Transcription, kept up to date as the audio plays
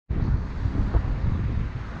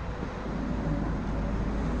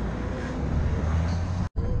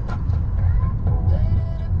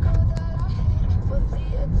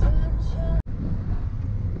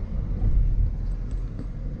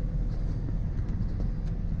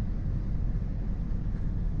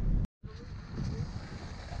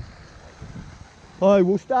Alright,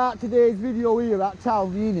 we'll start today's video here at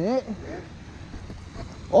Towneley, innit? Yeah.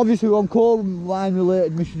 Obviously we're on coal mine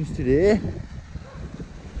related missions today.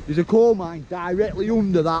 There's a coal mine directly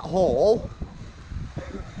under that hall.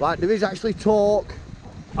 Like, there is actually talk.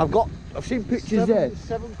 I've seen pictures there.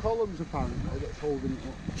 7 columns apparently that's holding it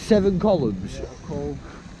up. 7 columns? Yeah, coal.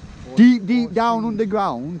 Deep down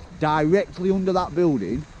underground, directly under that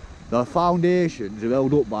building, the foundations are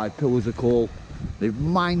held up by pillars of coal. They've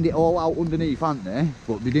mined it all out underneath, haven't they?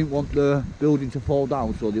 But they didn't want the building to fall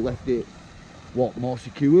down, so they left it, what, more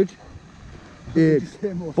secured?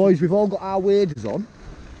 Boys, we've all got our waders on.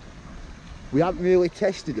 We haven't really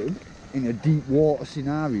tested them in a deep water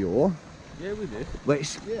scenario. Yeah, we did.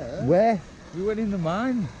 Yeah. Where? We went in the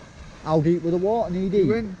mine. How deep was the water, knee deep?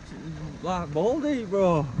 We went like ball deep,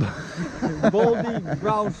 bro. Ball deep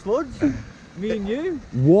brown sludge. Me and you.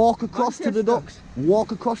 Walk across to the ducks.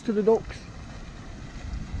 Walk across to the ducks.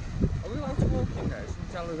 Are we allowed to walk in there?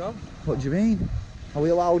 Tell us on. What do you mean? Are we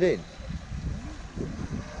allowed in?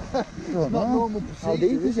 I don't know. Normal How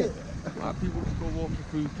deep is it? Like people just go walking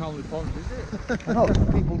through Towneley Pond, is it? No,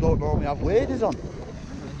 people don't normally have waders on.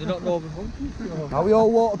 They're not normal monkeys. Are we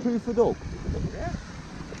all waterproof for duck? Yeah.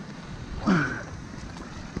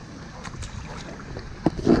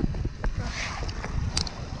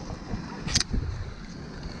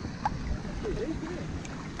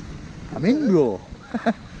 I'm in, bro.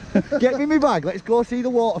 Get me my bag, let's go see the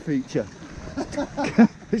water feature.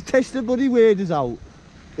 Let's test the bloody waders out.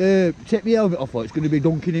 Take my helmet off, or it's going to be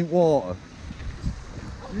dunking in water.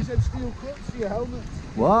 You said steel clips for your helmet.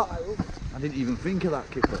 What? I didn't even think of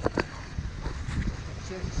that, Kipper.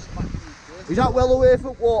 Is that well away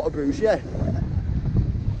from water, Bruce? Yeah.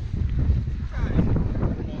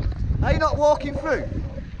 Are you not walking through?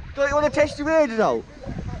 Don't you want to test your waders out?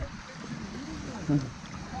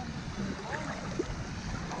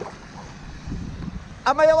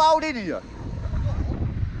 Am I allowed in here?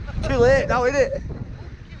 Too late now, isn't it?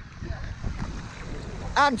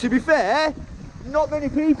 And to be fair, not many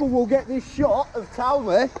people will get this shot of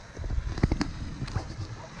Towneley.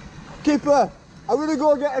 Kipper, I'm going to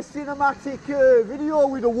go get a cinematic video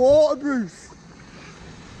with the water, Bruce.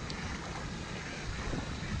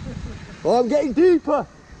 Oh, I'm getting deeper.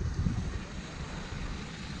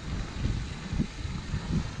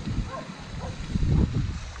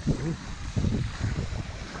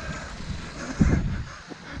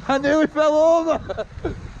 I nearly fell over.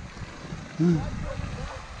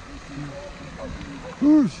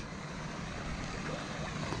 Whoosh.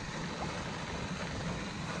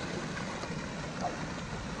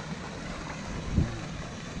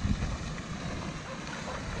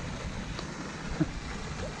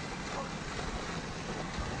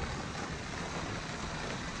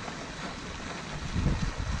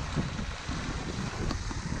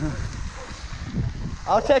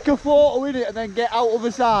 I'll take a photo with it and then get out of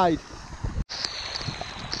the side.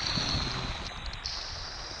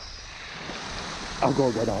 I'll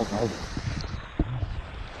go get out now.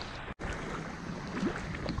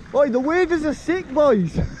 Oi, the waders are sick,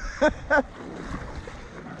 boys.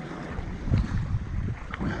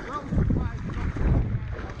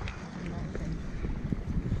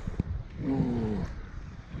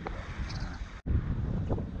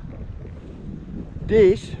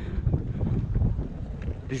 There's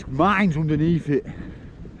mines underneath it.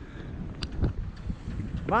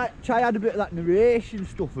 Might try add a bit of that narration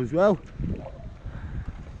stuff as well.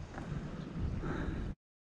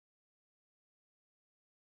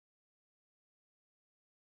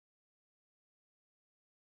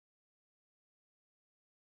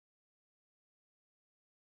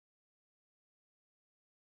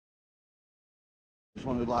 Just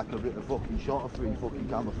wanted like a bit of fucking shot of 3 fucking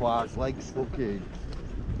camouflage legs fucking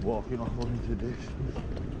walking off onto this.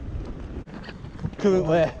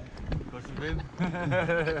 Currently. Because of him.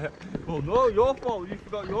 Well, no, your fault. You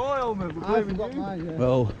forgot your helmet. I forgot mine, yeah.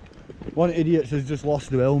 Well, one idiot has just lost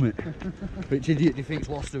their helmet. Which idiot do you think's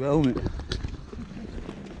lost their helmet?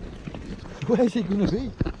 Where's he going to be?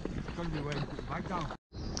 It's going to be where you put the bag down.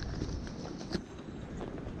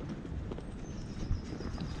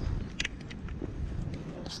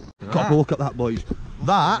 Got a look at that, boys.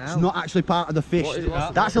 That's not actually part of the fish.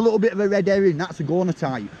 That's a little bit of a red herring. That's a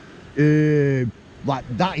gonatite. Like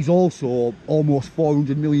that is also almost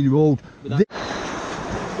 400 million year old.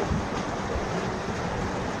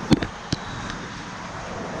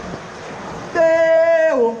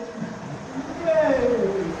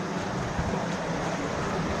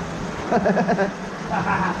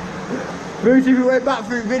 Bruce, if we went back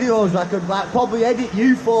through videos, I could like probably edit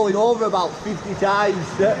you falling over about 50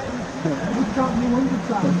 times. You can't do 100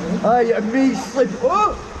 times, eh? Hey, and me slip.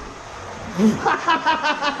 Oh!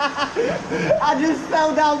 I just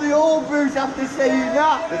fell down the hole, Bruce, after saying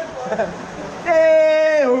that.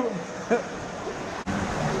 Damn.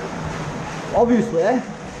 Obviously,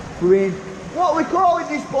 we're in, what we calling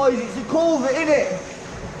this, boys, it's a culvert, innit?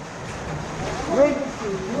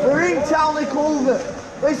 We're in Towneley Culvert.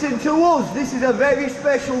 Listen, to us, this is a very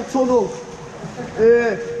special tunnel.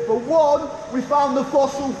 For one, we found the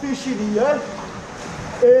fossil fish in here.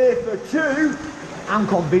 For two, I'm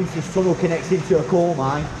convinced this tunnel connects into a coal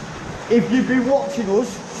mine. If you've been watching us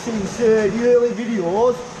since the early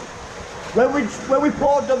videos, when we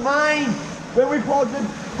poured the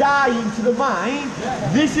dye into the mine,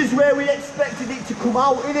 this is where we expected it to come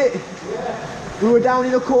out, innit? We were down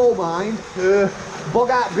in a coal mine,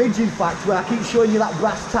 Bogart Bridge in fact, where I keep showing you that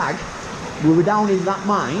brass tag. We were down in that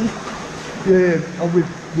mine, and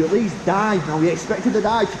we've released dye. Now we expected the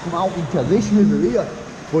dye to come out into this river here,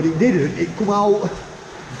 but it didn't. It come out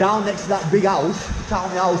down next to that big house,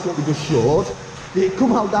 Towneley House that we just showed. It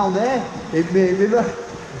come out down there. It made river.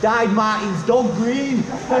 Dyed Martin's dog green.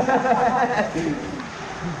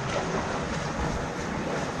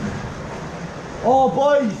 Oh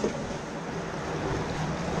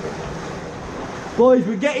boys,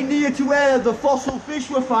 we're getting near to where the fossil fish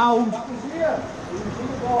were found.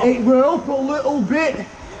 It were up a little bit.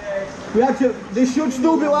 We had to. There should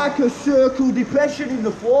still be like a circle depression in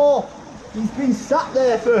the floor. It's been sat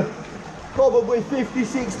there for probably 50,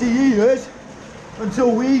 60 years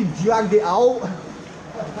until we dragged it out.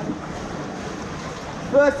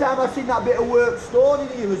 First time I've seen that bit of work stored in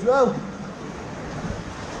here as well.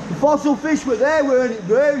 The fossil fish were there, weren't it,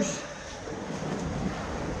 Bruce?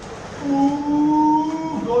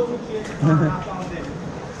 Ooh,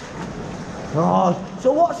 oh,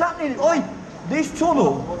 so what's happening? Oi, this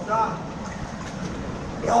tunnel. What's that?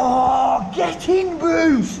 Oh, get in,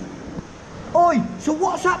 Bruce. Oi, so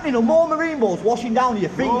what's happening? Are more marine balls washing down here?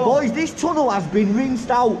 Think, boys, this tunnel has been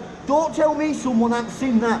rinsed out. Don't tell me someone hasn't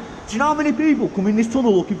seen that. Do you know how many people come in this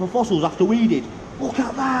tunnel looking for fossils after we did? Look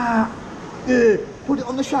at that. Put it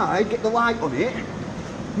on the side, get the light on it.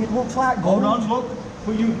 It looks like gold. Hold on, look.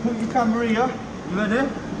 Put your camera here. You ready?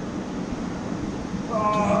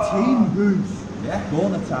 Get in, Bruce. Yeah.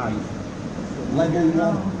 Gonatite. Level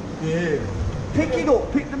 1. Yeah. Pick it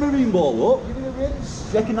up, pick the marine ball up. Give it a rinse.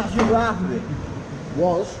 Reckon that's your half of it?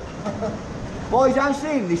 Was. Boys, I'm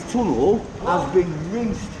saying this tunnel has been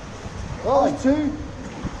rinsed. Oh, there's two.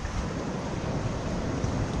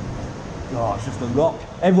 Oh, it's just a rock.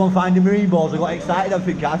 Everyone finding marine balls. I got excited. I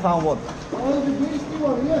think I found one. Oh, there's a beastie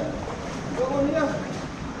one here. Got one here.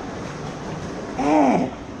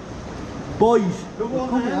 Boys,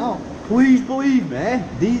 Coming out. please believe me,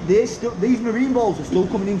 these marine balls are still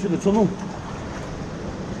coming into the tunnel.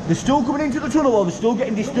 They're still coming into the tunnel, or they're still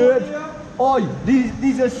getting disturbed. Oi,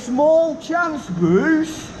 there's a small chance,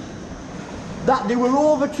 Bruce, that they were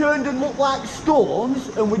overturned and looked like stones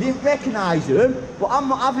and we didn't recognise them, but I'm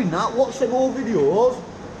not having that. Watch them old videos.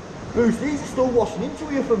 Bruce, these are still washing into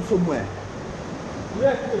here from somewhere.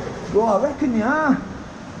 Well, I reckon they are.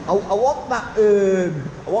 I want that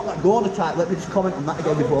gonatite. Let me just comment on that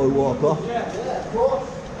again before we walk off.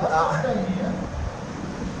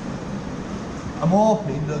 I'm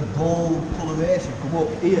hoping the gold coloration come up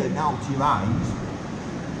here now to your eyes.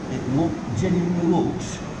 It genuinely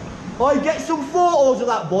looks. Oh, get some photos of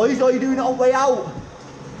that, boys, or are you doing it on the way out?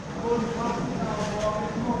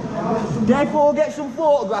 Therefore, get some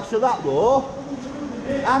photographs of that though.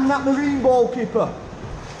 And that marine ball keeper.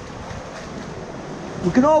 We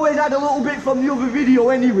can always add a little bit from the other video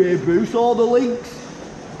anyway, Bruce, all the links.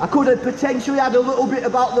 I could have potentially had a little bit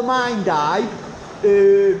about the mine dye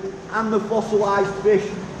and the fossilised fish.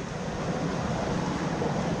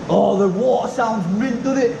 Oh, the water sounds mint,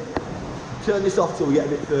 doesn't it? Turn this off till we get a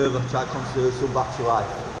bit further, try to conserve some battery life.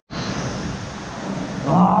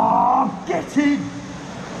 Oh, get in!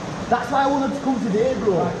 That's why I wanted to come today,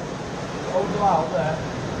 bro. Hold them out there.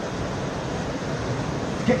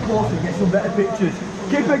 Get closer and get some better pictures.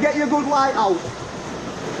 Kipper, get your good light out.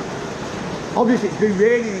 Obviously it's been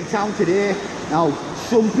raining in town today. Now,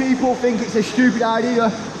 some people think it's a stupid idea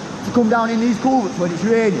to come down in these culverts when it's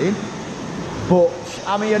raining, but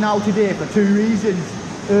I'm here now today for two reasons.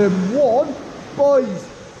 One, boys,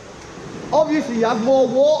 obviously you have more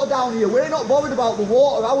water down here. We're not bothered about the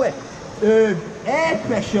water, are we? Air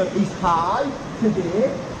pressure is high today.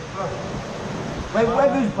 When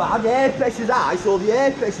weather's bad, air pressure's high, so the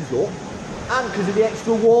air pressure's up. And because of the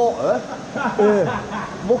extra water,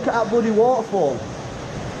 look at that bloody waterfall.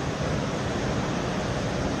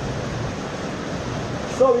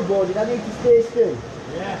 Sorry, buddy, I need to stay still.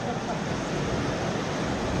 Yeah.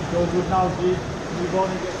 Go good now, G. Move on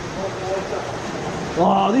and get some hot water.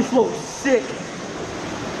 Oh, this looks sick.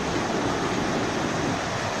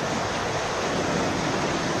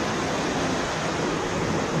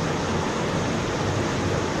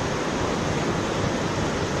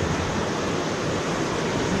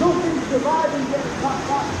 Nothing surviving getting that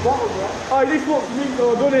bottom rock. Oh, this looks neat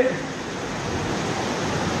though, doesn't it?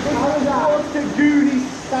 How is that? What's the goonies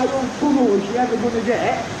style tunnel is you ever going to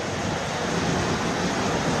get?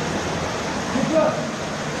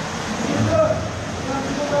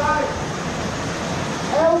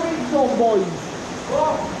 Helmets on, boys.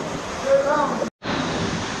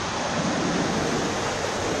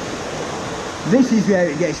 This is where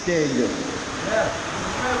it gets dangerous. Yeah.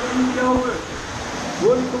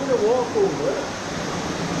 We're only coming to walk over it.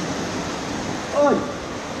 Oi,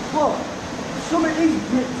 look, something is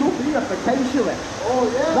nipped up here potentially. Oh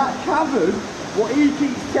yeah. That cavern, what he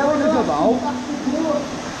keeps telling us about, That's the floor.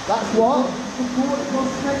 that's what? The floor that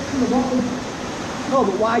goes straight to the bottom. No,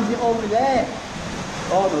 but why is it only there?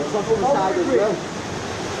 Oh no, it's on the other side as well.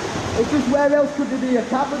 It's just where else could there be a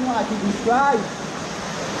cavern like he described?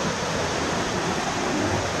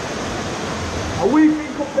 And we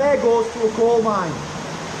think up there goes to a coal mine.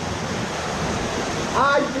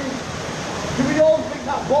 I think, do we all think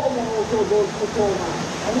that bottom one also goes to a coal mine?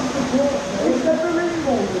 I want the floor. If the marine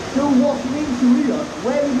one is still washing into here,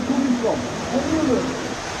 where is it coming from?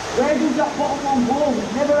 Where does that bottom one go?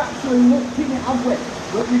 We've never actually looked in it, have we?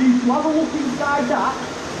 But we need to have a look inside that,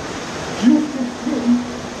 just to see.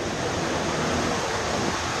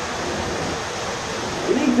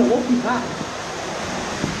 We need to look in that.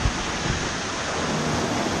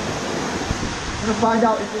 I'm going to find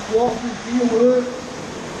out if this waterproof gear works.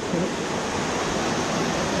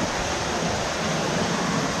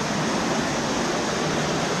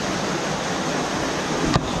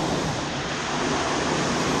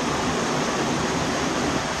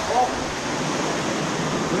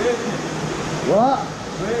 What?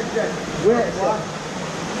 Wait,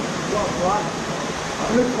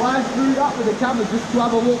 I'm going to climb through that with the camera just to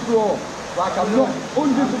have a look though. Like I'm not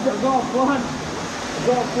 100% got a plan. I've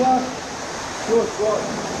got a plan. Good.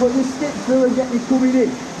 Put your stick through and get me coming in.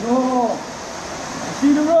 No.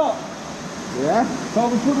 See the rock? Yeah. So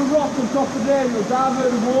we put a rock on top of there and we'll dive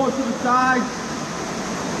out the water to the side.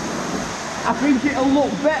 I think it'll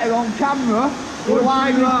look better on camera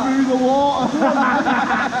gliding through the water.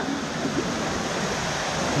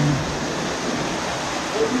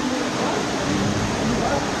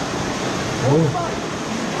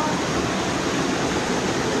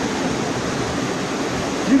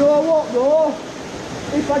 You know what though?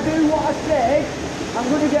 If I do what I say, I'm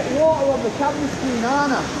going to get water on the camera screen,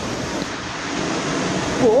 aren't I?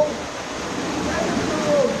 But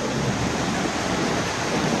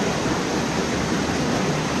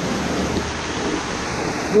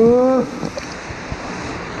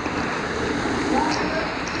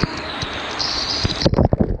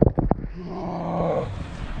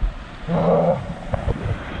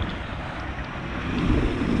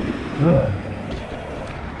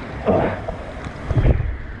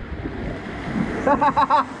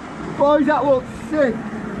boys, that looks sick.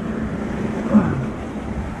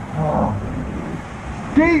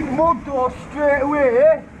 Deep mud door straight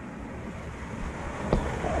away.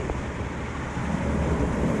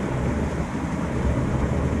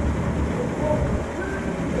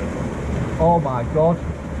 Oh my god.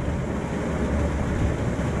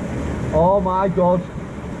 Oh my god.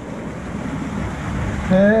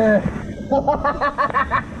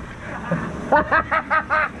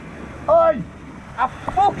 Oi! I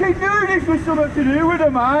fucking knew this was something to do with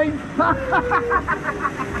the mine.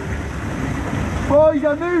 Boys,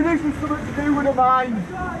 I knew this was something to do with the mine.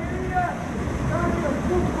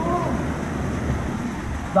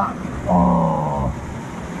 That, oh.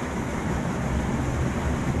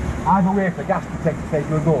 Either way, if the gas detector says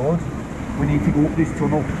we're good, we need to go up this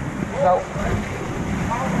tunnel. No.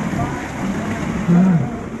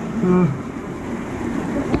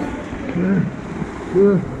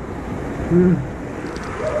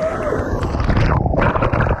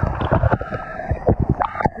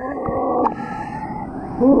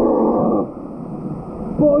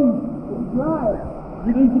 Boys, right,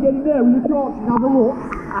 you need to get in there with your torch and have a look.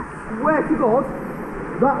 I swear to God,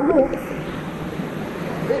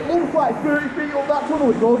 it looks like 30 feet up that tunnel,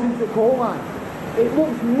 it goes into a coal mine. It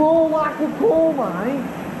looks more like a coal mine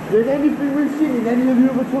than anything we've seen in any of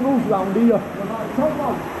the other tunnels around here.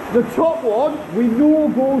 The top one, we know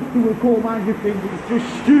goes to a coal mine, we think it's just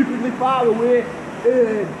stupidly far away.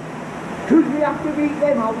 Could we have to meet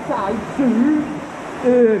them outside soon?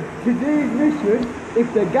 Today's mission,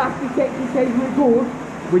 if the gas detector says we're good,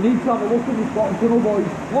 We need to have a look at this bottom tunnel, boys.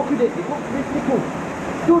 Look at it looks mystical.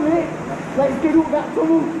 Done it. Let's get up that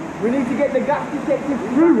tunnel. We need to get the gas detector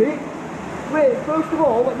through it. Wait, first of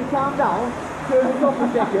all, let me calm down. Turn it off a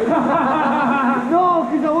second. No,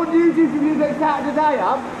 because I want you to be as excited as I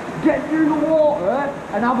am. Get through the water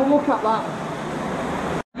and have a look at that.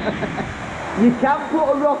 You can't put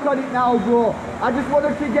a rock on it now, bro. I just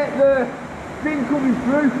wanted to get the thing coming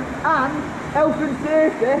through. And health and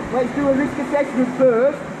safety, let's do a risk assessment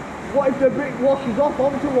first. What if the brick washes off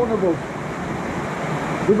onto one of us?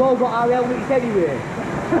 We've all got our helmets anyway.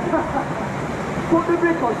 Put the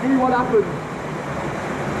brick on, see what happens.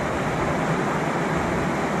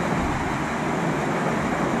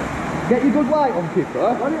 Get your good light on,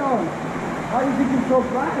 Kipper. Put it on. Why do you think it's so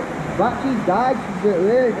bright? Battery's died,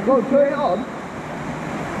 go turn it on.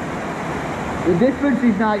 The difference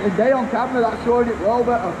is night and day on camera, that's showing it well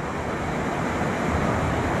better.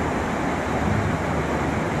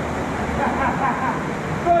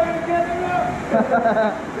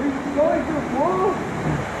 He's going to the floor.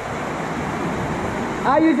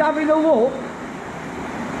 Are you having a look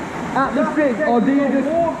at the thing, or do you just...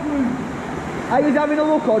 Are you having a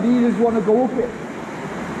look, or do you just want to go up it?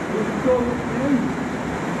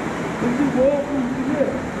 This is walking to it.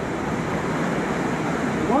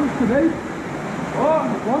 It wants to be. Oh,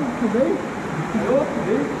 it wants to be. It ought to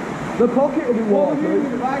be. The pocket will be waterproof.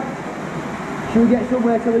 The bag. Should we get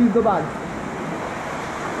somewhere to leave the bag?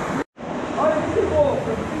 Oh, this is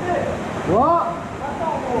waterproof, isn't it? What? That's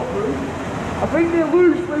not waterproof. I think they're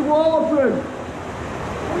loosely waterproof.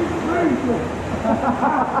 What is it loose?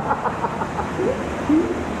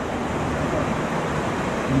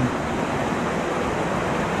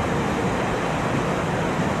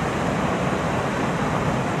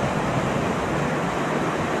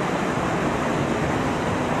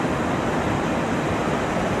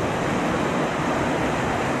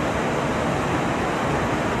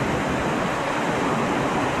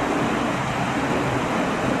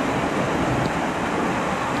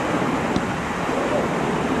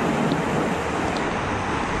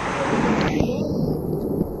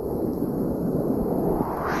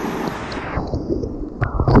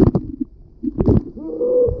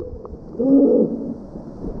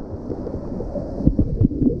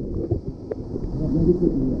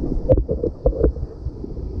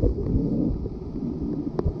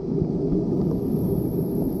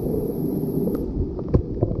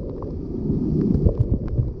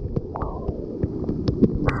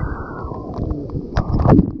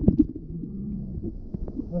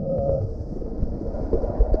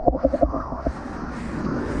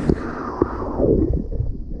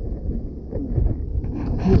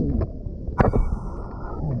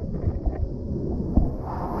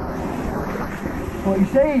 What are you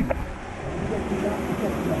saying?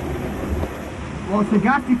 What's the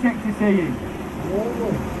gas detector saying?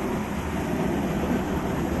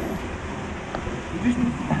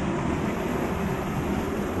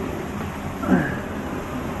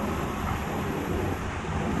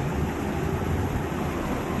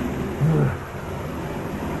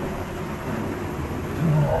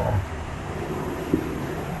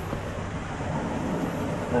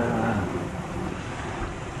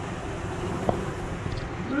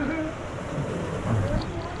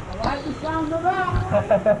 Sound of that!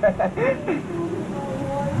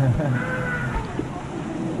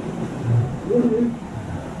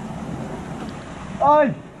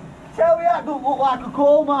 Oi! Tell me that don't look like a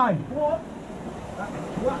coal mine! What?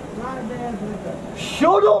 Right there, Blizzard.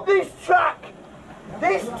 Shut up this track!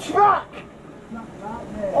 This track! Right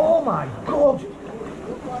there. Oh my god!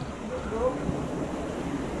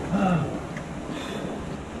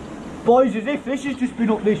 Boys, as if this has just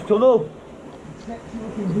been up this tunnel. I'm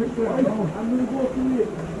going to go through it.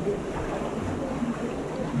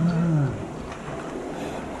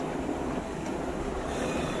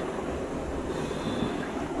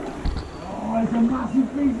 Oh, it's a massive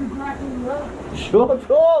piece of cracking there.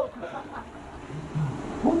 Shut up!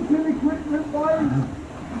 Pumping equipment, boys.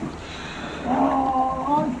 Oh,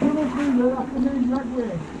 I'm tunnel through there. That's the main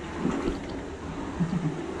dragway.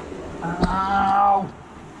 Ow!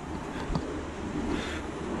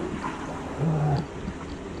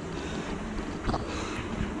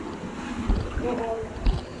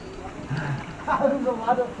 There's a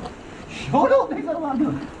ladder. Shut up, there's a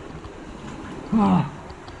ladder.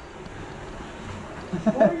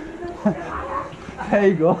 There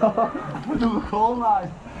you go. Another coal mine.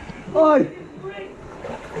 Oi!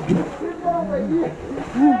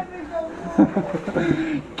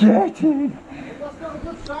 Get in! That's not a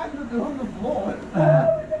good sign that they're on the floor.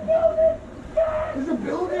 There's a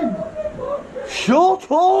building!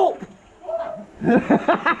 Shut up!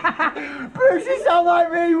 Bruce, you sound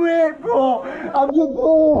like me, wait, bro. I'm the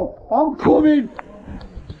bro. I'm coming.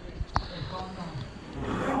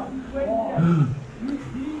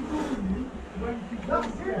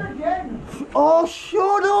 That's it again. Oh,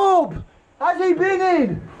 shut up. Has he been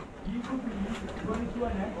in?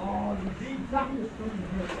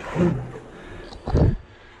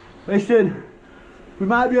 Listen, we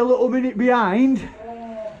might be a little minute behind.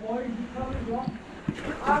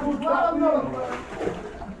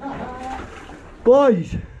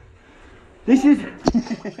 Boys, this is...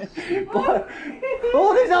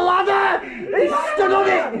 Oh, there's a ladder! He's stood on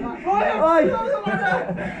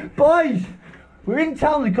it! Boys, we're in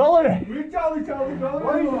Towneley Colliery. We're in Towneley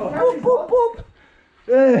Colliery. Boop, boop,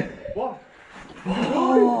 boop. What?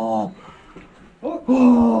 Oh.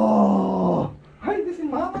 Oh. Hey, this is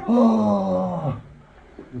my man. Oh.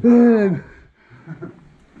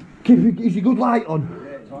 Is a good light on?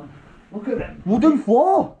 Yeah, it's on. Look at that. Wooden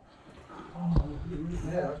floor.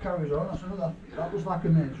 Yeah, that carries on. That's another. That was like a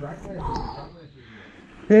main track there.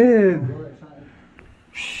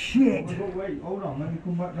 Shit. Oh, wait, hold on. Let me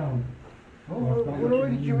come back down. We're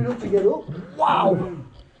already queuing up to get up. Wow.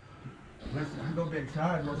 Let's go a bit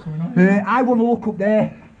excited. What's going on? I want to look up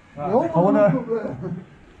there. Right. I want to.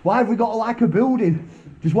 Why have we got like a building?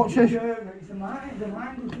 Just watch this. It's the mine. The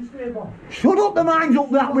mine goes this way, Bob. Shut up, the mine's up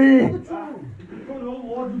that way. You've got all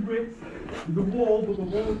loads of bricks. There's a wall, but the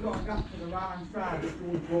wall's got a gap to the right hand side that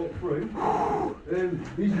goes walk through.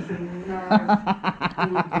 These are some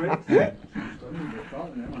nice bricks.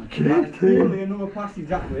 That's clearly another passage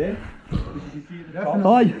that way. You see at the top.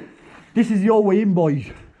 Oi, this is your way in, boys.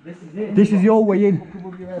 This is it. This is your way in.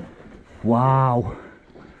 Wow.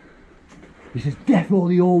 This is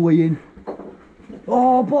definitely your way in.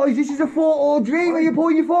 Oh, boys, this is a photo dream. Are you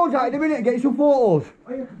pulling your phones out in a minute and getting some photos?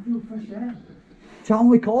 Oh, you can feel fresh air.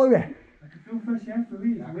 Towneley Colliery. I can feel fresh air for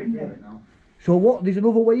me. It's windy. So what, there's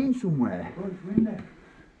another way in somewhere? Oh, it's windy.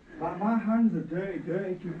 Like my hands are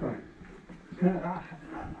dirty, Cooper.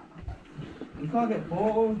 You can't get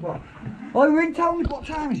photos, but... Oh, we're in Towneley. What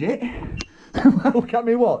time is it? Look at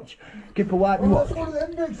me watch. Keep a wipe me watch. That's one of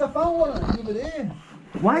them bricks. I found one the other day.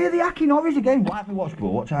 Why are they hacking orange again? Wipe me watch, bro.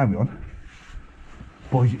 What time are we on?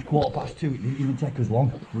 Boys, it's 2:15. It didn't even take us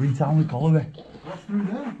long. We're in Towneley Colliery. What's through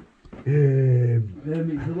there?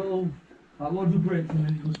 Um, It's a little... Like loads of bricks and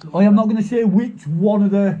then it goes to... I'm not going to say which one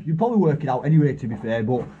of the... You'll probably work it out anyway, to be fair,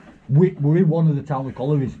 but we're in one of the Towneley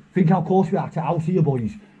Collieries. Think how close we are to house here,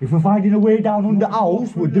 boys. If we're finding a way down under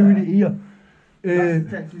house, we're doing it here. That's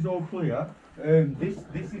the text is all clear. This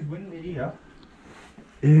is windy here.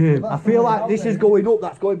 I feel like this is going up,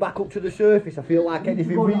 that's going back up to the surface. I feel like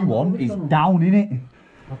anything we want is down in it.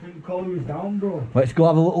 I think the collar is down, bro. Let's go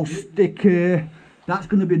have a little stick. That's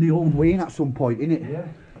going to be the old way in at some point, innit? Yeah.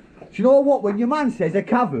 Do you know what? When your man says a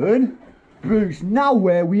cavern, Bruce, now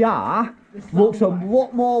where we are looks a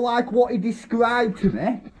lot more like what he described to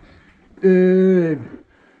me.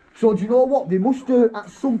 So do you know what? They must have at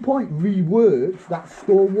some point reworked that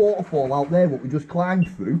stone waterfall out there what we just climbed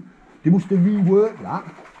through. They must have reworked that.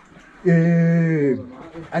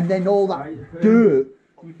 And then all that dirt.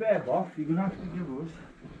 To be fair, Bob, you're going to have to give us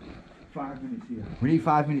 5 minutes here. We need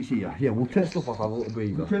 5 minutes here. Yeah, we'll turn stuff off, have a little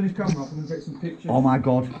breather. We'll turn this camera off and get some pictures. Oh my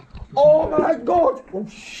god. Oh my god! Oh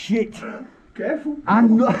shit! Careful.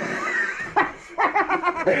 I'm not...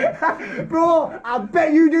 Bro, I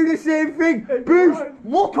bet you do the same thing. Bruce,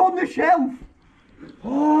 look on the shelf.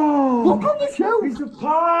 Oh! Look on the shelf. It's a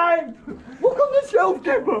pipe! Look on the shelf,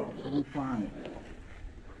 Dipper. We'll find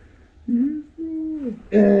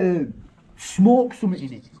it. Smoke something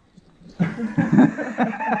in it.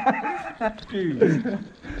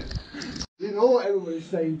 You know what everybody's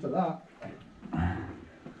saying to that.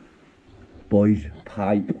 Boys,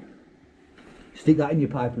 pipe. Stick that in your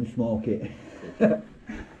pipe and smoke it.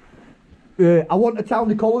 I want a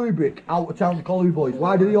Towneley Colliery brick out of Towneley Colliery, boys.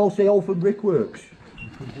 Why do they all say Olfen Brickworks?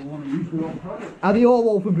 Because they want to use their own product. Are they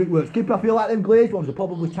all Olfen Brickworks? Kip, I feel like them glazed ones are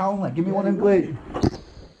probably Towneley. Give me one of them glazed.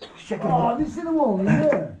 Check them out. Oh, this is the one,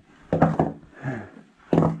 yeah.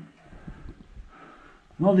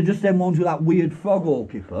 No, they're just them ones with that weird frog hole,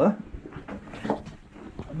 Kipper.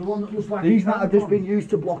 And the one that looks like... These might have just been used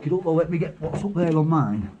to block it up, though. Let me get what's up there on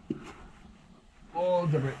mine. All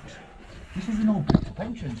the bricks. This is an old brick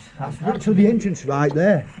entrance. That's literally the entrance right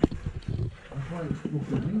there. That's why it's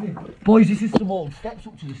looking windy. Boys, this is some old steps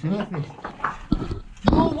up to the surface. Do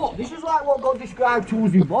you know what? This is like what God described to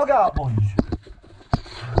us in Vlog Art, boys.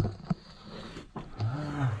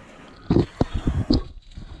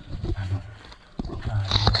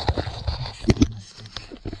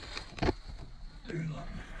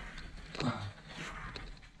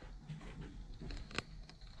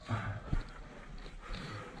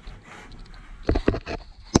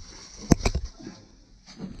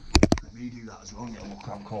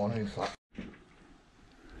 new flat.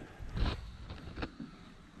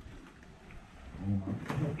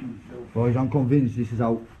 Boys, I'm convinced this is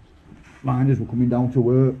how miners were coming down to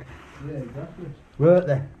work. Yeah, exactly. Weren't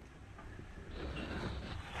they?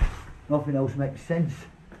 Nothing else makes sense.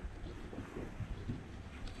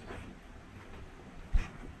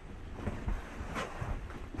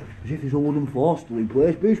 As if there's a wooden floor still in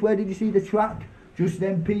place. Bruce, where did you see the track? Just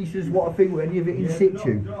them pieces, what I think, were any of it in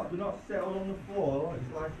situ? They're not settled on the floor,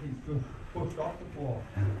 it's like it's just pushed off the floor.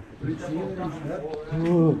 But it's settled down on the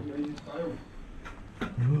floor.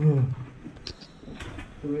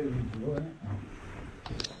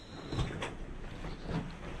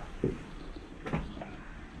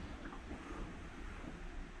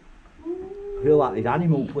 I feel like there's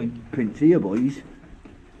animal prints here, boys.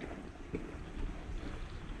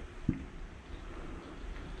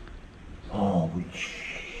 Oh, with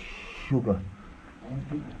sugar.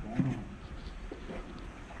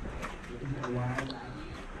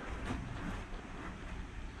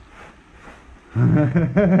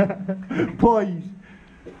 Boys,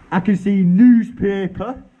 I can see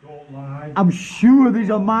newspaper. Don't lie. I'm sure there's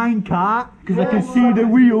a mine cart because I can see the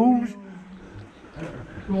wheels.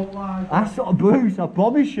 Don't lie. That's sort of Bruce, I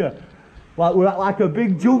promise you. Like we're at like a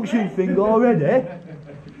big junction thing already.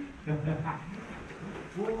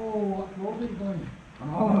 Whoa, what's it going?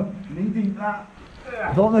 Oh, needing that.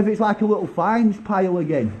 I don't know if it's like a little fines pile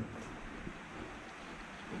again.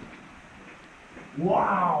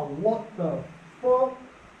 Wow, what the fuck?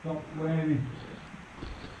 Stop swearing.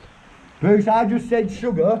 Bruce, I just said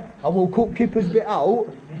sugar. I will cut Kipper's bit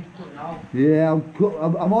out. Yeah,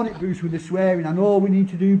 I'm on it, Bruce, with the swearing. I know we need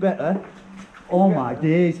to do better. Oh my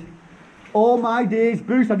days. Oh my days,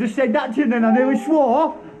 Bruce, I just said that to you and then I nearly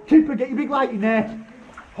swore. Kipper, get your big light in there.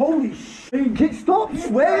 Holy shit, stop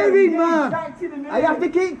swearing, man. I have to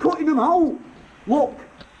keep cutting them out. Look,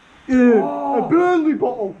 a Burnley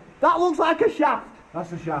bottle. That looks like a shaft.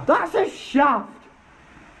 That's a shaft. That's a shaft.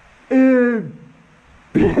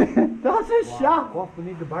 That's a shaft. What? We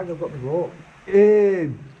need the bag, I've got the rope.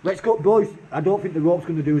 Let's go, boys. I don't think the rope's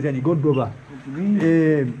going to do us any good, brother. What do you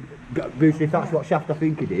mean? Bruce, if that's what shaft I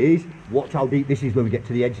think it is, watch how deep this is when we get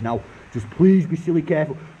to the edge now. Just please be silly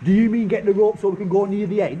careful. Do you mean getting the rope so we can go near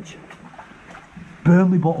the edge?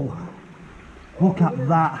 Burnley bottle. Look at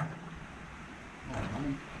that.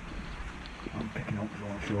 I'm picking up, so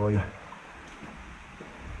I'll show you.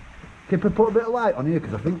 Kipper, put a bit of light on here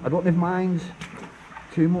because I don't know if mine's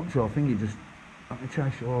too much or I think it just. Let me try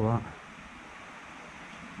to show that.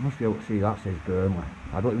 Must be able to see that says Burnley.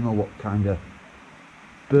 I don't even know what kind of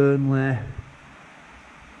Burnley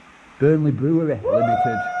Brewery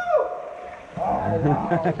Limited.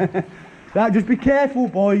 Right, just be careful,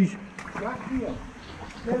 boys. Got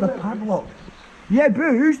the padlock. Yeah,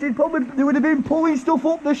 Bruce, they would have been pulling stuff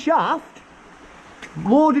up the shaft,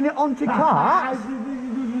 loading it onto carts.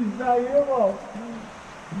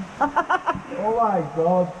 Oh my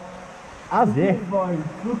god. As if.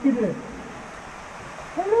 Look at it.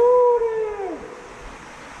 Hello there.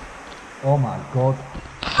 Oh my god.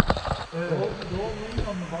 Don't lean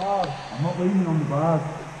on the bars. I'm not leaning on the bars.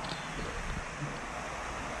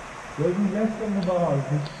 Don't rest on the bars.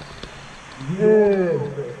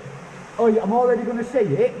 Oh yeah, I'm already going to say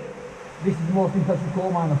it. This is the most impressive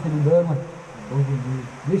coal mine I've seen in Burnley.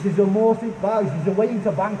 This is the most impressive. This is away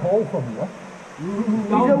into Bank Hall from here.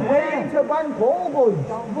 He's away into Bank Hall, boys.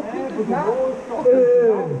 Look at that.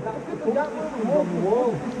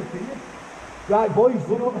 Right, boys,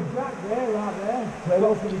 look up the track there, right there. Where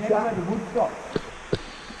else is the track? The Woodstock.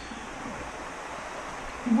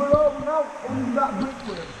 We're over now under that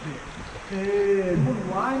brickwork bit. You wouldn't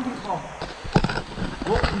wind it off.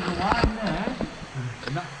 Look, there's a line there,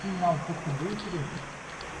 and that's seen how fucking deep it is.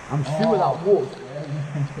 I'm sure that would.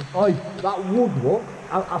 Oi, that would look.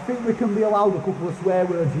 I think we can be allowed a couple of swear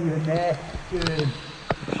words here and there,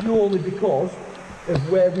 purely because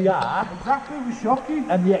of where we are. Exactly, we're shocking.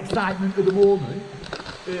 And the excitement of the moment.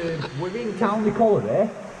 We're in Towneley Colliery,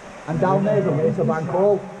 and down there's a way to Bank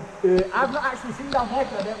Hall. I've not actually seen down there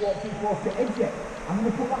because I don't walk too close to edge yet. I'm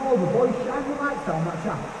going to put that over. Boys, shine the lights down that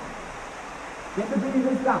shaft. Get the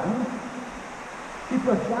beavers down. Keep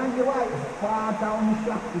a shine your light as far down the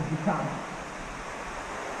shaft as you can.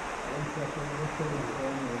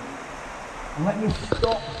 And let me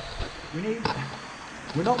stop.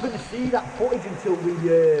 We're not going to see that footage until we, do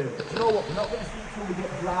you know what, we're not going to see it until we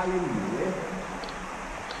get dry in here.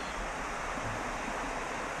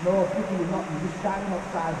 No, Vicky, you're not, you're just shining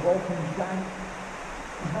outside, walking and shining.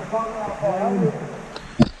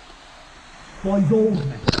 Boys, hold me.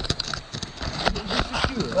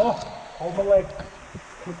 Oh, hold my leg.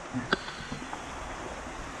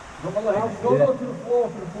 Not my legs. Go to the floor,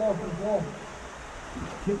 to the floor, to the floor.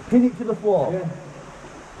 Pin it to the floor. Yeah.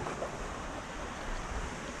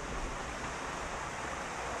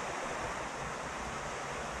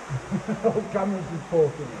 Oh, camera's just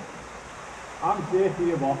poking it. I'm safe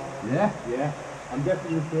here, boss. Yeah? Yeah. I'm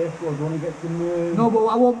definitely safe, so I want to get some... No, but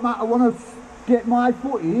I want to get my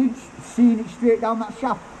footage, seeing it straight down that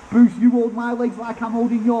shaft. Bruce, you hold my legs like I'm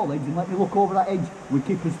holding your legs and let me look over that edge with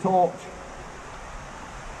Kipper's torch.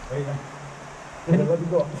 There you go. Yeah, let me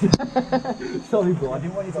go. Sorry bro, I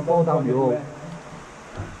didn't want you to fall down the hole. Is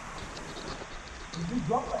the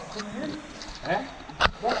droplet coming in? Eh?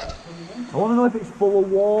 Droplet coming in? I want to know if it's full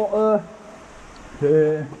of water.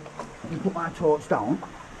 Let me put my torch down.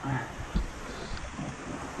 Yeah,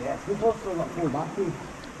 this one's still got full battery.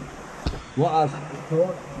 What has? The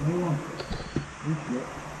torch, new one.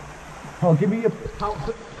 Oh, give me your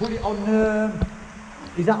put it on,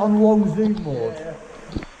 is that on long zoom mode? Yeah.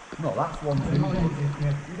 No, that's long zoom mode.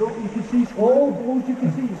 You can see squares. Once you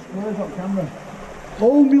can see squares on camera.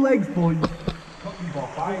 Hold me legs, boys.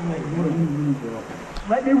 Fine,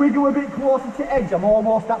 Let me wiggle a bit closer to edge, I'm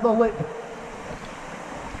almost at the lip.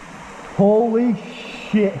 Holy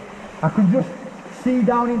shit, I can just see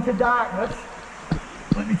down into darkness.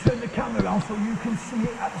 Let me turn the camera around so you can see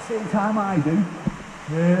it at the same time I do.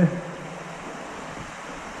 Yeah.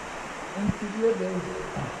 Into the abyss.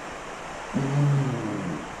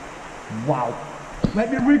 Wow.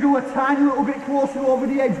 Let me wiggle a tiny little bit closer over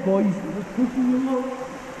the edge, boys.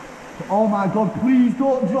 Oh my god, please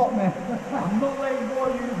don't drop me. I'm not letting go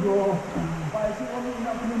of you, bro. Why is it one that you're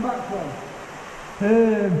not coming back from?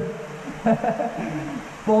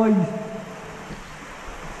 Boys.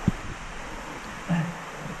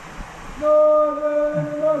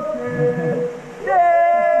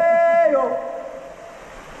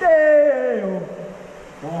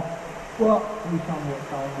 What? We can't walk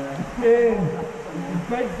down there.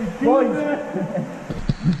 Boys.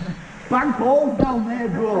 Bank holes down there,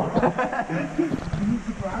 bro. You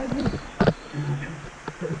surprised me.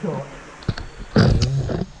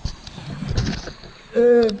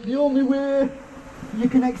 The only way you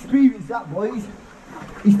can experience that, boys,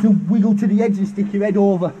 is to wiggle to the edge and stick your head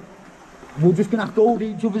over. We're just going to have to hold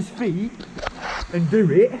each other's feet and do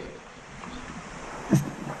it. Just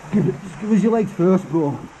give us your legs first,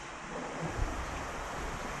 bro.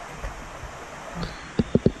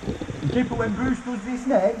 Kipper, when Bruce does this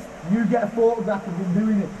next, you get a photograph of him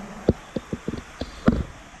doing it.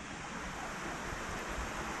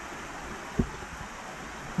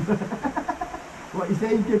 What are you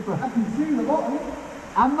saying, Kipper? I can see the bottom.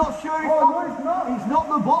 I'm not sure if no, it's not. It's not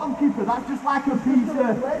the bottom, Kipper, that's just like a piece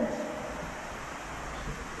of... Legs.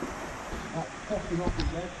 That's popping off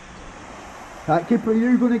his legs. Right, Kipper, are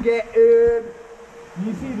you going to get... Can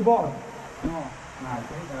you see the bottom? No. I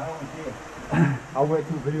don't see it. I'll wait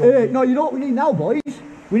till the video. no, you know what we need now, boys?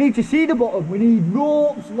 We need to see the bottom. We need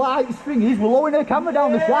ropes, lights, thingies. We're lowering the camera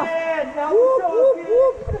down the shaft. Now Whoop, we're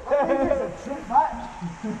whoop, talking. It's a trick back.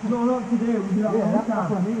 No, not today. We do that all the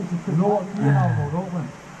time. We know what to do now, don't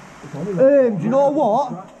we? Do you know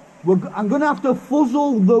what? I'm going to have to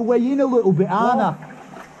fuzzle the way in a little bit, aren't I?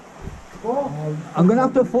 I'm going to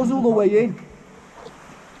have to fuzzle the way in.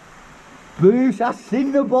 Bruce, I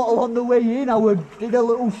seen the bottle on the way in. I did a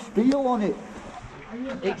little spiel on it.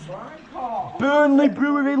 It's Burnley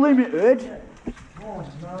Brewery Limited.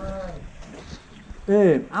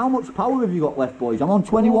 How much power have you got left, boys? I'm on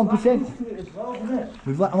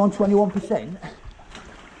 21%. I'm on 21%.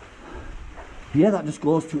 Yeah, that just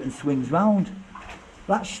goes to it and swings round.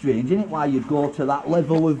 That's strange, isn't it? Why you'd go to that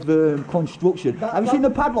level of construction. Have you seen the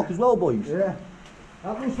padlock as well, boys? Yeah.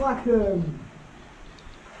 That looks like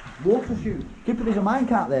water chute. Kipper, there's a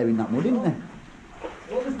minecart there in that mud, isn't there?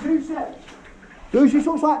 Well, there's two sets. Dude, this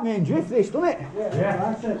looks like main drift, this, doesn't it? Yeah,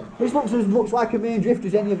 that's it. This looks as much like a main drift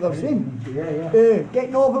as any I've seen. Yeah.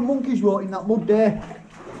 Getting over monkeys rot in that mud there.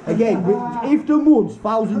 Again, if the mud's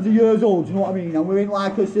thousands of years old, you know what I mean, and we're in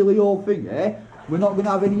like a silly old thing, we're not going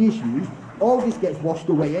to have any issues. All this gets washed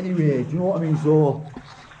away anyway, do you know what I mean? So,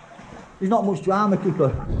 there's not much drama,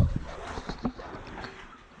 Kipper.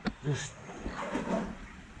 Just...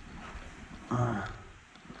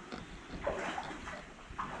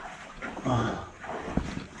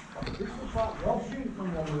 This looks like the offshoot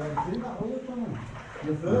from one we went to, that other tunnel.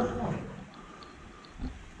 The first one.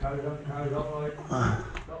 Carry on, like.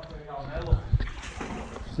 Stop putting out there, look.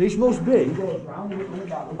 This must be... Goes round, look at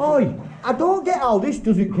that. Oi, I don't get how this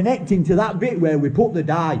doesn't connect into that bit where we put the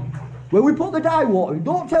dye. Where we put the dye water,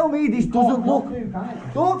 don't tell me this doesn't look...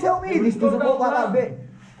 Don't tell me this doesn't look like that bit.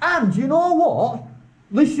 And you know what?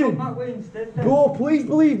 Listen, That way instead then. bro, please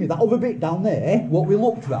believe me, that other bit down there, what we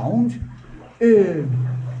looked round,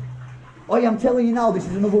 oh yeah, I'm telling you now, this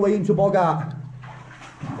is another way into Bogart.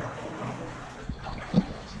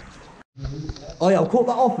 Oh yeah, I'll cut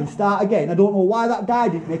that off and start again. I don't know why that guy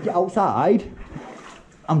didn't make it outside.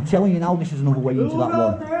 I'm telling you now, this is another way into that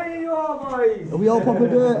one. Dirty you are, boys. Are we all proper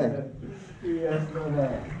dirty? Yes,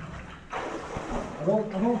 no. I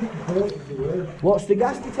don't think dirty is the word. What's the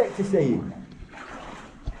gas detector saying?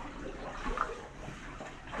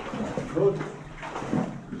 Good.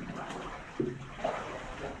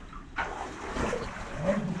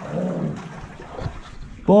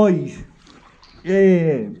 Boys,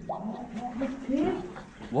 yeah.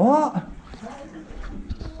 What?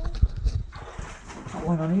 What's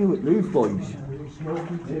going on here with roof, boys?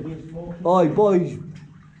 Oi, boys.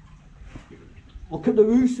 Look at the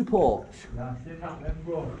roof supports. That's it, happening,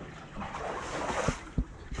 bro.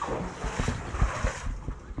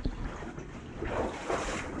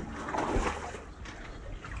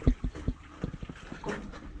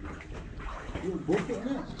 Do you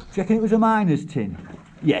reckon it was a miner's tin?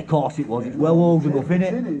 Yeah, of course it was. It's well old enough,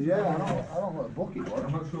 innit? Tin is, yeah, I don't know what a bucket was.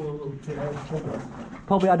 I'm not sure what a little tin is.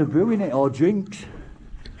 Probably had a brew in it or drinks.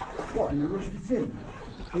 What, in a rusty tin?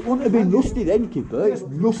 It wouldn't have been rusty then, Kipper. It's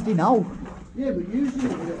rusty now. Yeah, but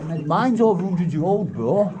usually Mine's over 100 years old,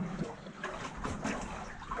 bro.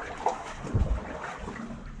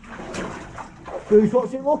 Bruce,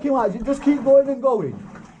 what's it looking like? Does it just keep going and going?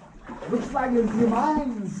 looks like it's your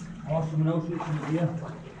mines. Oh, someone else looking here.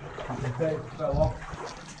 I think it fell off.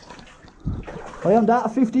 I am down to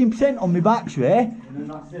 15% on my batch, eh? And then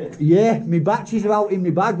that's it. Yeah, my batches are out in my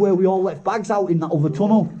bag where we all left bags out in that other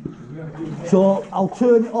tunnel. So I'll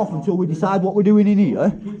turn it off until we decide what we're doing in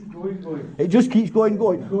here. Keeps going. It just keeps going.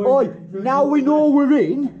 Oi, now we know we're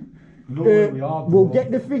in. We'll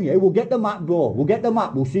get the thing here, we'll get the map, bro. We'll get the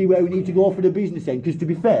map, we'll see where we need to go for the business end. Because to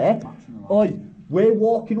be fair, oi, we're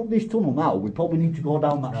walking up this tunnel now, we probably need to go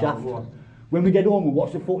down that shaft. When we get home, we'll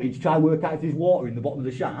watch the footage, try and work out if there's water in the bottom of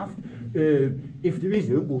the shaft. If there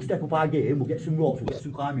isn't, we'll step up our game, we'll get some ropes, we'll get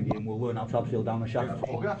some climbing gear, and we'll learn how to abseil down the shaft.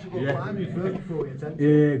 We have to go climbing first before we attempt.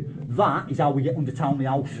 That is how we get under Towneley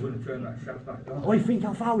House. We're going to turn that shaft back down. Oh, you think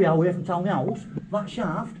how far we are away from Towneley House? That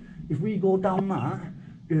shaft, if we go down that,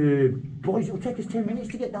 boys, it'll take us 10 minutes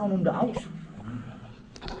to get down under house.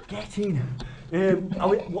 Get in.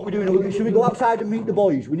 What we're doing, should we go outside and meet the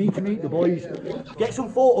boys? We need to meet the boys. Get some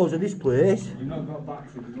photos of this place. You've not got back,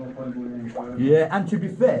 so there's no point going any further. Yeah, and to be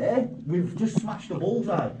fair, we've just smashed the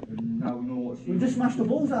bullseye. And now we know what's We've just smashed the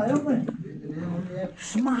bullseye, haven't we?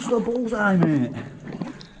 Smash the bullseye, mate.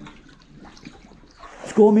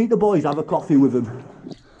 Let's go meet the boys, have a coffee with them.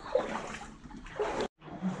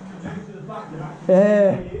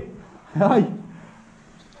 Hi.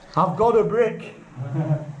 I've got a brick.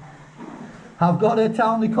 I've got a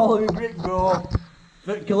Towneley Colliery brick, bro,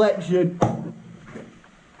 for collection. I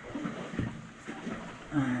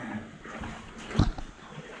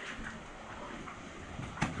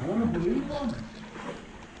want a blue one.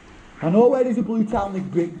 I know where there's a blue Towneley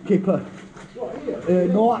brick, Kipper. What, here?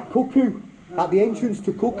 No, at Cuckoo. At the entrance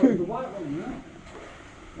to The Cuckoo. white one, yeah?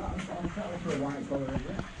 I'm settled for a white colour,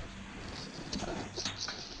 yeah?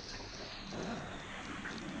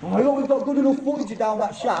 Oh, I hope we've got good enough footage down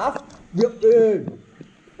that shaft. We haven't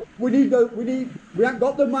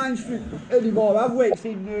got the mineshaft anymore, have we? It's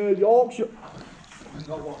in Yorkshire. We've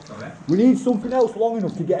got what, sorry? We need something else long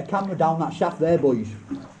enough to get a camera down that shaft there, boys.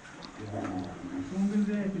 Someone been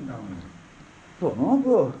vaping down Don't know,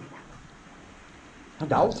 bro. I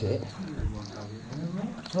doubt it.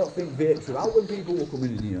 I don't think vapes are out when people were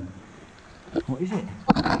coming in here. What is it?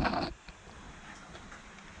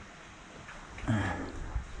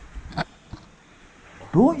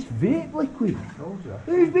 Bro, it's vape liquid.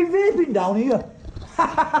 Who's been vaping down here?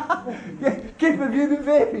 Kip, have you been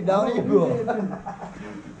vaping down here, bro?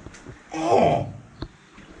 Eh.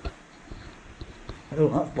 I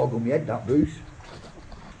don't know, that's boggling my head, that, Bruce.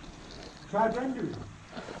 Try rendering.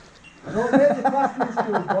 I don't take the plastering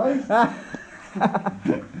skills, boys.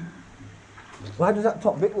 Why does that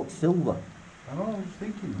top bit look silver? I know, I was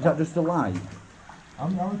thinking. Is that just a light?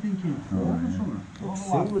 I'm now thinking, gold or something. Looks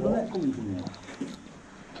silver, doesn't it?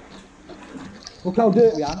 Look how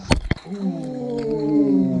dirty we are.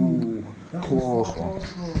 Ooh, close one.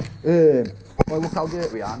 Well, look how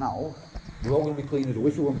dirty we are now. We're all going to be clean as a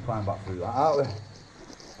whistle when we climb back through that, aren't we?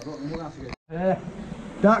 I don't know what to get.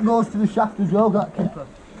 That goes to the shaft as well, that Kipper.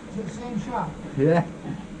 Is it the same shaft? Yeah,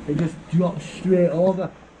 it just drops straight over.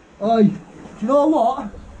 Oi, do you know what?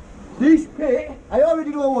 This pit, I already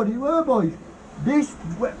know what it were, boys. This,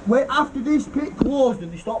 after this pit closed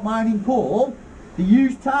and they stopped mining coal, they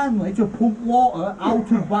use Towneley to pump water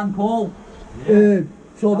out of Bank Hall.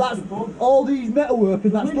 So that's all these metalwork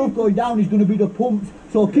and that stuff going down is going to be the pumps.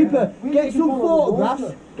 So Kipper, get some photographs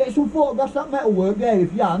of that metalwork there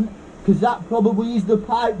if you can, because that probably is the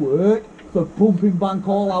pipe work for pumping Bank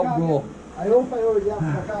Hall out, bro. I hope I already have, I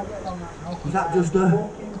can't get on that now. Is that just a...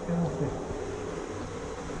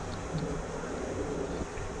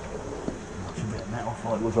 That's a bit of metal, I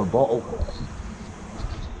thought it was a bottle.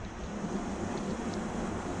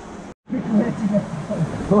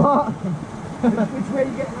 What? Which way are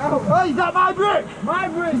you getting out? Oh, is that my brick? My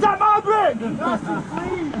brick! Is that my brick? That's too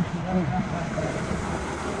clean!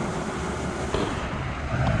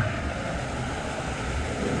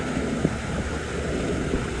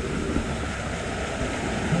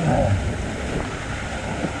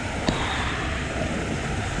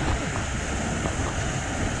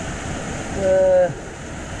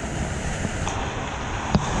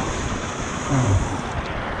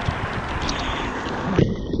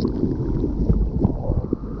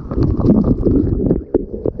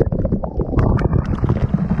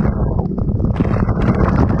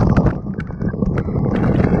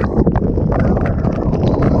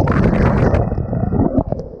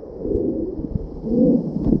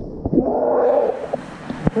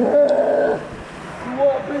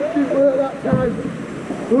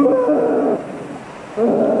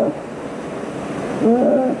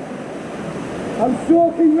 I'm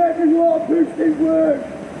soaking wet and waterproof didn't work.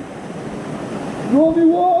 No, my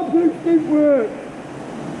waterproof didn't work.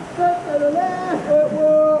 It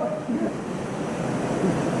worked.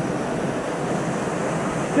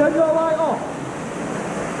 Turn your light off.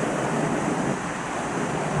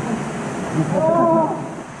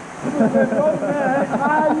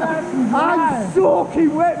 I'm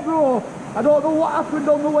soaking wet, bro. I don't know what happened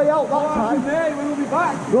on the way out that time. Mate, we'll be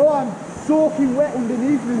back. Bro, I'm soaking wet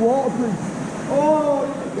underneath me waterproof. Oh,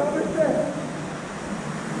 you got it there.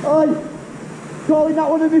 Oi, calling that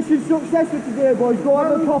one a mission success for today, boys. Go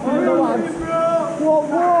have a coffee with the lads. What?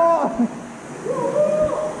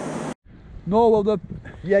 No, well,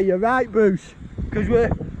 yeah, you're right, Bruce. Because we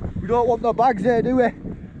don't want the bags there, do we?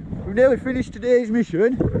 We've nearly finished today's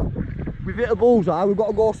mission. We've hit a bullseye. We've got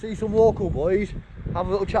to go see some local boys, have a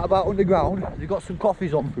little chat about underground. They've got some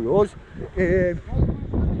coffees on for us.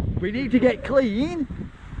 We need to get clean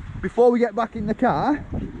before we get back in the car.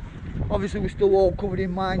 Obviously we're still all covered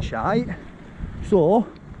in mine shite, so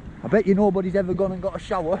I bet you nobody's ever gone and got a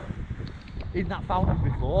shower in that fountain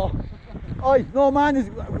before. Oi, no,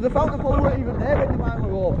 the fountain probably weren't even there when the mine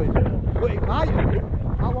were open, but it might be.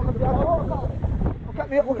 How long have you had it open? Look at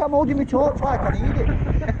me, look, I'm holding my torch like I need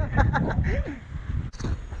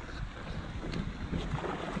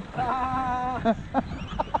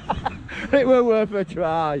it. It were worth a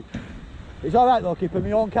try. It's alright though, keeping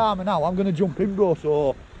my own karma now. I'm going to jump in, bro,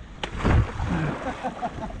 so...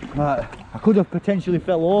 I could have potentially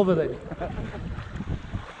fell over then.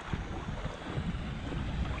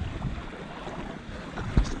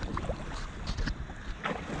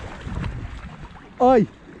 Oi!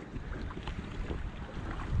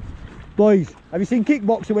 Boys, have you seen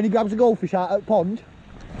Kickboxer when he grabs a goldfish out of the pond?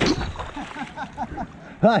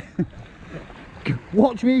 Right.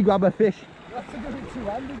 Watch me grab a fish. That's a good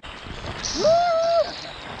two-handed.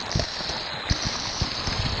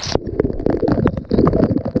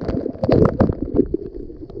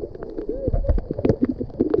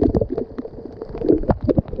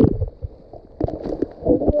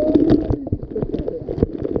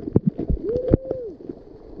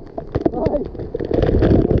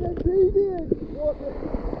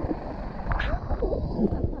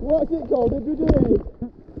 What's it called? Did we do it?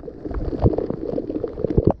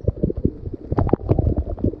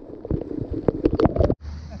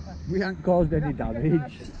 We haven't caused any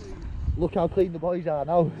damage. Look how clean the boys are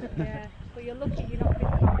now. Yeah, but you're lucky you're not been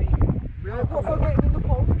sorry. Really? What for getting in the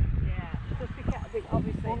pub? Yeah, just be kept a bit,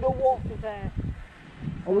 obviously. Under what? Because,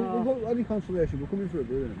 Oh, we've got any consolation, we're coming for a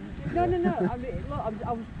brew in a minute. no. I mean, look,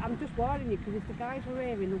 I'm just warning you because if the guys were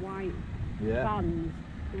here in the white vans,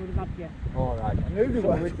 they would have had you. Alright. I knew they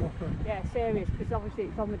were. Yeah, serious, because obviously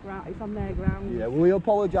it's on the ground, it's on their ground. Yeah, well, we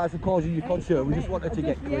apologise for causing you concern, we just wanted to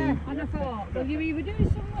get clean. Yeah, and I thought, well, you're either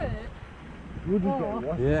doing some work. We'll just get it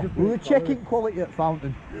washed. Yeah, we were checking quality at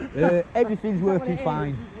Fountain. Everything's working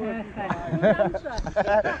fine. Perfect.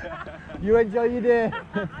 You enjoy your day.